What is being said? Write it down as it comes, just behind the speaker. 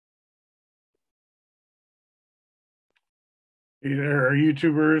There are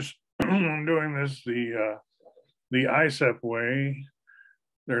YouTubers doing this the ISEP way.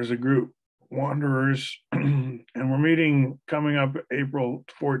 There's a group, Wanderers, and we're meeting coming up April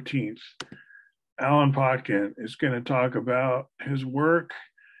 14th. Alan Potkin is going to talk about his work.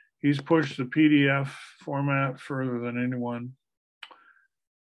 He's pushed the PDF format further than anyone,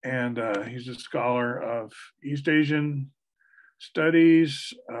 and he's a scholar of East Asian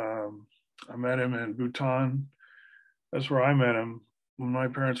studies. I met him in Bhutan. That's where I met him when my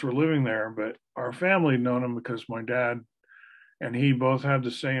parents were living there, but our family had known him because my dad and he both had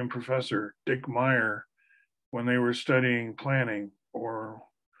the same professor, Dick Meyer, when they were studying planning or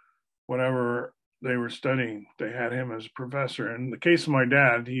whatever they were studying. They had him as a professor. In the case of my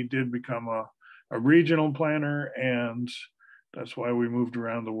dad, he did become a regional planner, and that's why we moved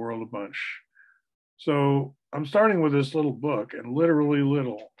around the world a bunch. So I'm starting with this little book, and literally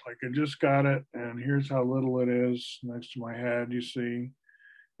little. Like I just got it, and here's how little it is next to my head. You see,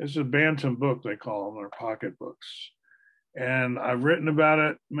 it's a bantam book, they call them. They're pocket books. And I've written about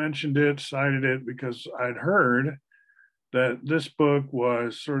it, mentioned it, cited it because I'd heard that this book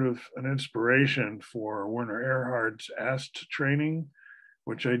was sort of an inspiration for Werner Erhard's EST training,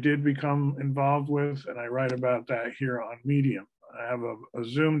 which I did become involved with, and I write about that here on Medium. I have a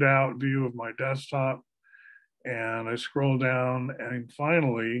zoomed out view of my desktop, and I scroll down and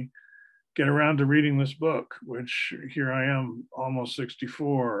finally get around to reading this book, which here I am, almost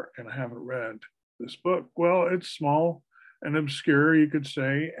 64, and I haven't read this book. Well, it's small and obscure, you could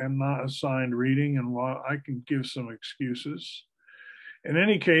say, and not assigned reading, and while I can give some excuses. In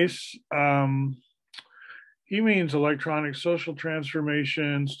any case, he means electronic social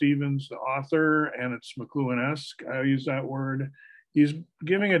transformation. Stevens, the author, and it's McLuhan-esque. I use that word. He's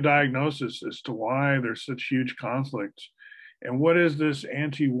giving a diagnosis as to why there's such huge conflict and what is this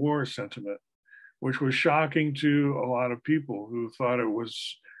anti-war sentiment, which was shocking to a lot of people who thought it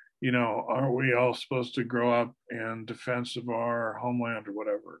was, aren't we all supposed to grow up in defense of our homeland or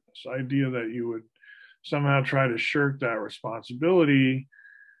whatever? This idea that you would somehow try to shirk that responsibility,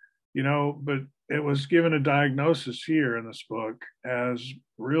 but it was given a diagnosis here in this book as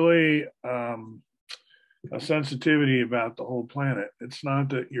really a sensitivity about the whole planet. It's not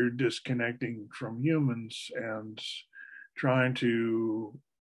that you're disconnecting from humans and trying to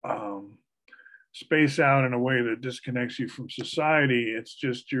space out in a way that disconnects you from society. It's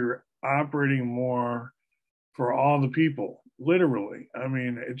just you're operating more for all the people, literally. I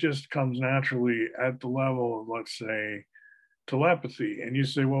mean, it just comes naturally at the level of, let's say, telepathy. And you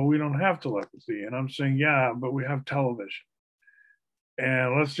say, well, we don't have telepathy. And I'm saying, yeah, but we have television.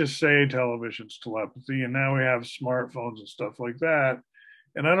 And let's just say television's telepathy. And now we have smartphones and stuff like that.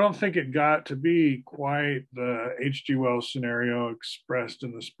 And I don't think it got to be quite the H.G. Wells scenario expressed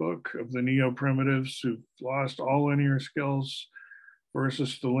in this book of the neo-primitives who've lost all linear skills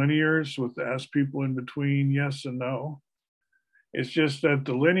versus the linears with the S people in between, yes and no. It's just that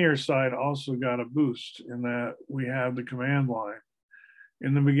the linear side also got a boost in that we have the command line.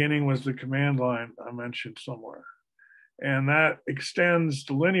 In the beginning was the command line I mentioned somewhere. And that extends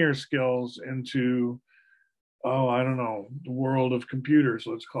the linear skills into, I don't know, the world of computers,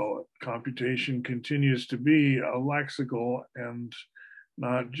 let's call it. Computation continues to be a lexical and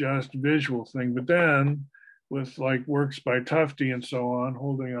not just visual thing. But then with like works by Tufte and so on,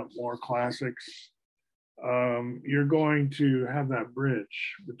 holding up more classics, you're going to have that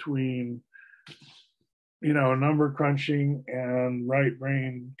bridge between, number crunching and right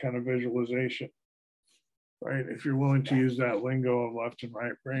brain kind of visualization, right? If you're willing to use that lingo of left and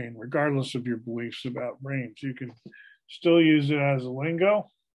right brain, regardless of your beliefs about brains, you can still use it as a lingo.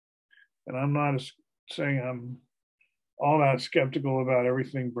 And I'm not saying I'm all that skeptical about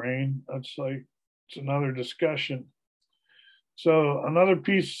everything brain. That's like, it's another discussion. So another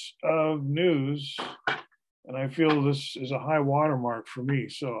piece of news, and I feel this is a high watermark for me,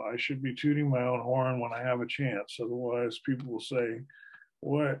 so I should be tooting my own horn when I have a chance. Otherwise, people will say,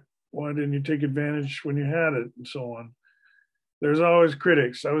 why didn't you take advantage when you had it, and so on. There's always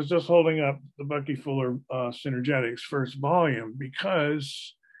critics. I was just holding up the Bucky Fuller Synergetics first volume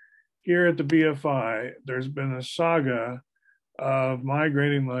because here at the BFI, there's been a saga of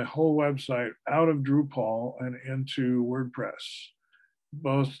migrating the whole website out of Drupal and into WordPress.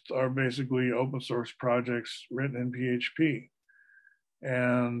 Both are basically open source projects written in PHP,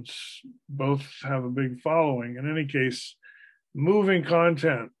 and both have a big following. In any case, moving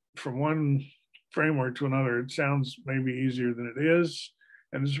content from one framework to another, it sounds maybe easier than it is,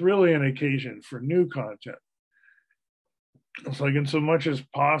 and it's really an occasion for new content. It's like, in so much as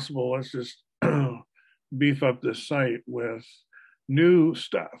possible, let's just beef up this site with new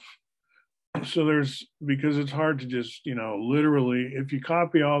stuff. So because it's hard to just, literally, if you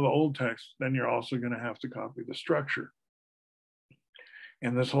copy all the old text, then you're also going to have to copy the structure.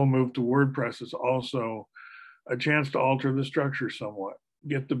 And this whole move to WordPress is also a chance to alter the structure somewhat,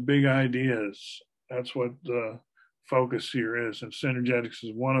 get the big ideas. That's what the focus here is. And Synergetics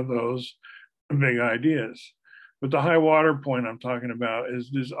is one of those big ideas. But the high water point I'm talking about is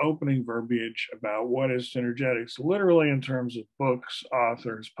this opening verbiage about what is Synergetics, literally in terms of books,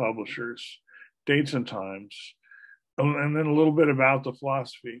 authors, publishers, dates and times, and then a little bit about the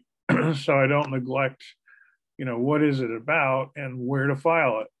philosophy. So I don't neglect, what is it about and where to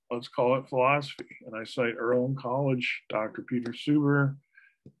file it. Let's call it philosophy. And I cite Earlham College, Dr. Peter Suber.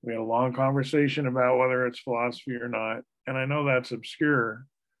 We had a long conversation about whether it's philosophy or not. And I know that's obscure,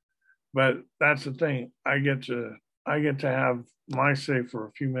 but that's the thing. I get to have my say for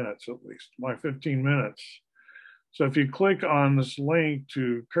a few minutes at least, my 15 minutes. So if you click on this link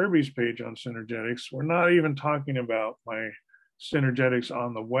to Kirby's page on Synergetics, we're not even talking about my Synergetics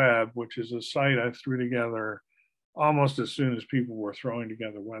on the web, which is a site I threw together almost as soon as people were throwing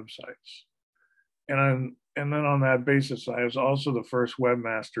together websites. And then on that basis, I was also the first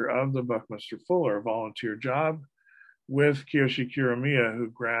webmaster of the Buckminster Fuller volunteer job with Kiyoshi Kuramiya,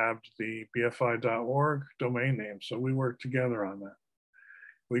 who grabbed the bfi.org domain name. So we worked together on that.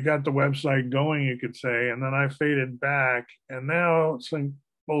 We got the website going, you could say, and then I faded back. And now it's like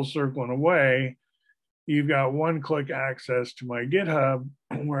full circling away. You've got one-click access to my GitHub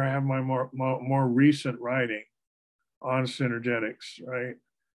where I have my more recent writing on Synergetics, right?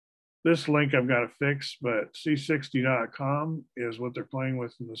 This link I've got to fix, but c60.com is what they're playing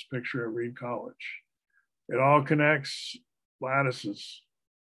with in this picture at Reed College. It all connects lattices.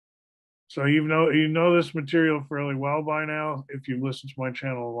 So you know this material fairly well by now if you've listened to my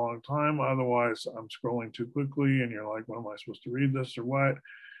channel a long time. Otherwise, I'm scrolling too quickly and you're like, well, am I supposed to read this or what?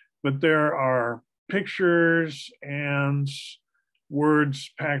 But there are pictures and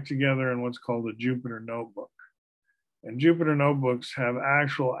words packed together in what's called a Jupyter notebook. And Jupyter notebooks have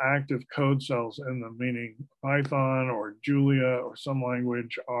actual active code cells in them, meaning Python or Julia or some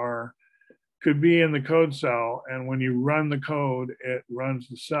language could be in the code cell. And when you run the code, it runs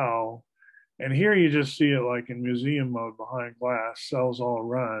the cell. And here you just see it like in museum mode behind glass, cells all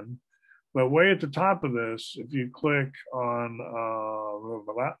run. But way at the top of this, if you click on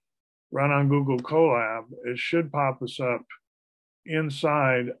run on Google Colab, it should pop us up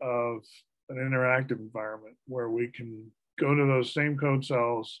inside of an interactive environment where we can go to those same code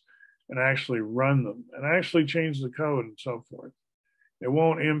cells and actually run them and actually change the code and so forth. It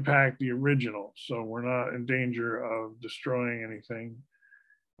won't impact the original, so we're not in danger of destroying anything.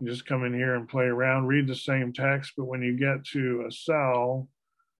 You just come in here and play around, read the same text, but when you get to a cell,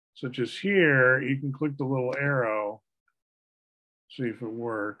 such as here, you can click the little arrow, see if it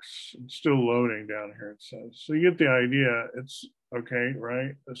works. It's still loading down here, it says. So you get the idea. It's okay,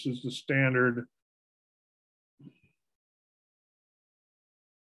 right? This is the standard.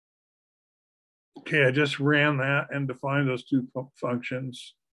 Okay, I just ran that and defined those two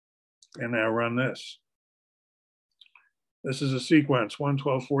functions, and now run this. This is a sequence,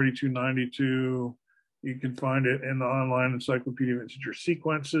 1124292. You can find it in the online Encyclopedia of Integer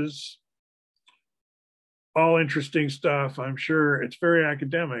Sequences. All interesting stuff, I'm sure. It's very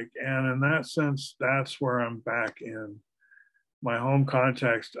academic, and in that sense, that's where I'm back in my home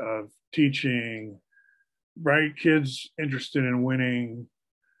context of teaching bright kids interested in winning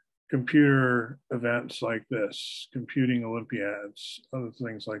computer events like this, computing Olympiads, other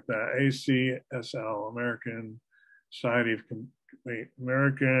things like that. ACSL, American Society of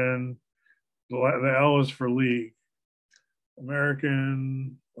American, the L is for league.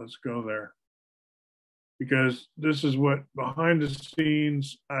 American, let's go there. Because this is what behind the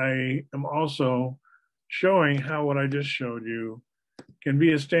scenes, I am also showing how what I just showed you can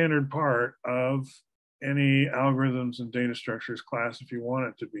be a standard part of any algorithms and data structures class if you want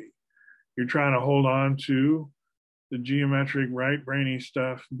it to be. You're trying to hold on to the geometric right brainy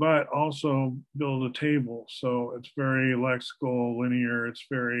stuff, but also build a table. So it's very lexical, linear. It's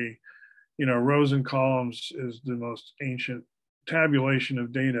very, rows and columns is the most ancient tabulation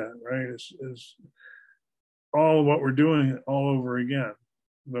of data, right? Is all what we're doing all over again,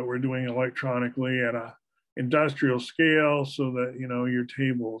 but we're doing electronically at a industrial scale so that, your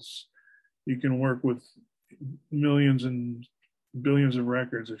tables, you can work with millions and billions of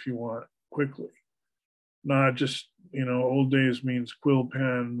records if you want quickly. Not just, old days means quill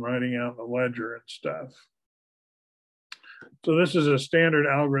pen, writing out the ledger and stuff. So this is a standard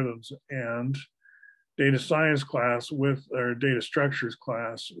algorithms and data science class or data structures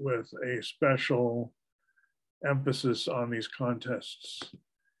class with a special emphasis on these contests.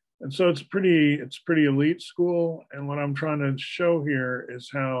 And so it's pretty elite school. And what I'm trying to show here is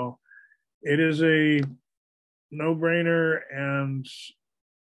how it is a no-brainer and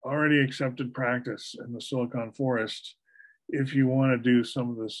already accepted practice in the Silicon Forest if you want to do some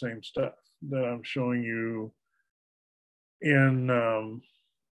of the same stuff that I'm showing you in the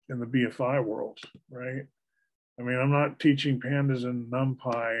BFI world, right? I mean, I'm not teaching pandas and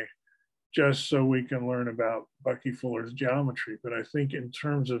NumPy just so we can learn about Bucky Fuller's geometry, but I think in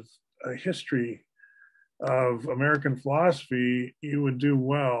terms of a history of American philosophy, you would do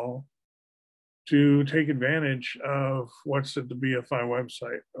well to take advantage of what's at the BFI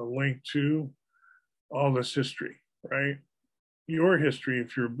website, a link to all this history, right? Your history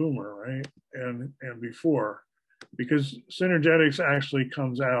if you're a boomer, right? And before, because Synergetics actually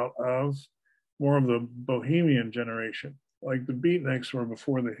comes out of more of the bohemian generation, like the beatniks were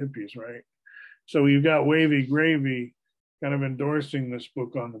before the hippies, right? So you've got Wavy Gravy kind of endorsing this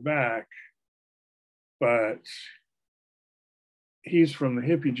book on the back, but he's from the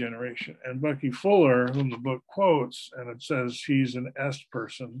hippie generation. And Bucky Fuller, whom the book quotes, and it says he's an S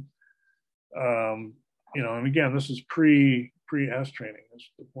person. And again, this is pre S training.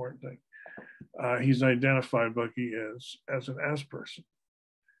 That's the important thing. He's identified Bucky as an S person.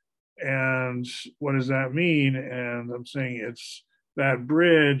 And what does that mean? And I'm saying it's that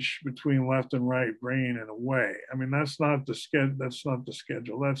bridge between left and right brain in a way. I mean, that's not the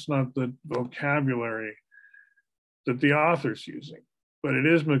schedule. That's not the vocabulary that the author's using, but it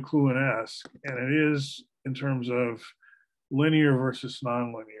is McLuhan-esque, and it is in terms of linear versus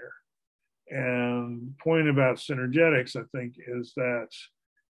nonlinear. And the point about Synergetics, I think, is that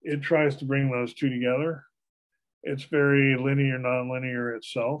it tries to bring those two together. It's very linear, nonlinear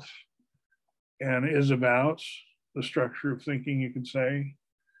itself, and is about the structure of thinking, you could say.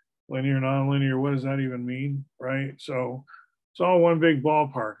 Linear, nonlinear, what does that even mean, right? So it's all one big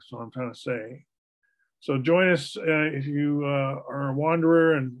ballpark, is what I'm trying to say. So join us if you are a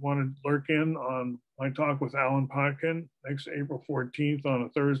wanderer and want to lurk in on my talk with Alan Potkin next April 14th on a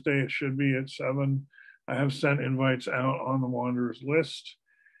Thursday. It should be at 7. I have sent invites out on the wanderers list.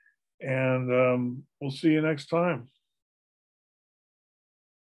 And we'll see you next time.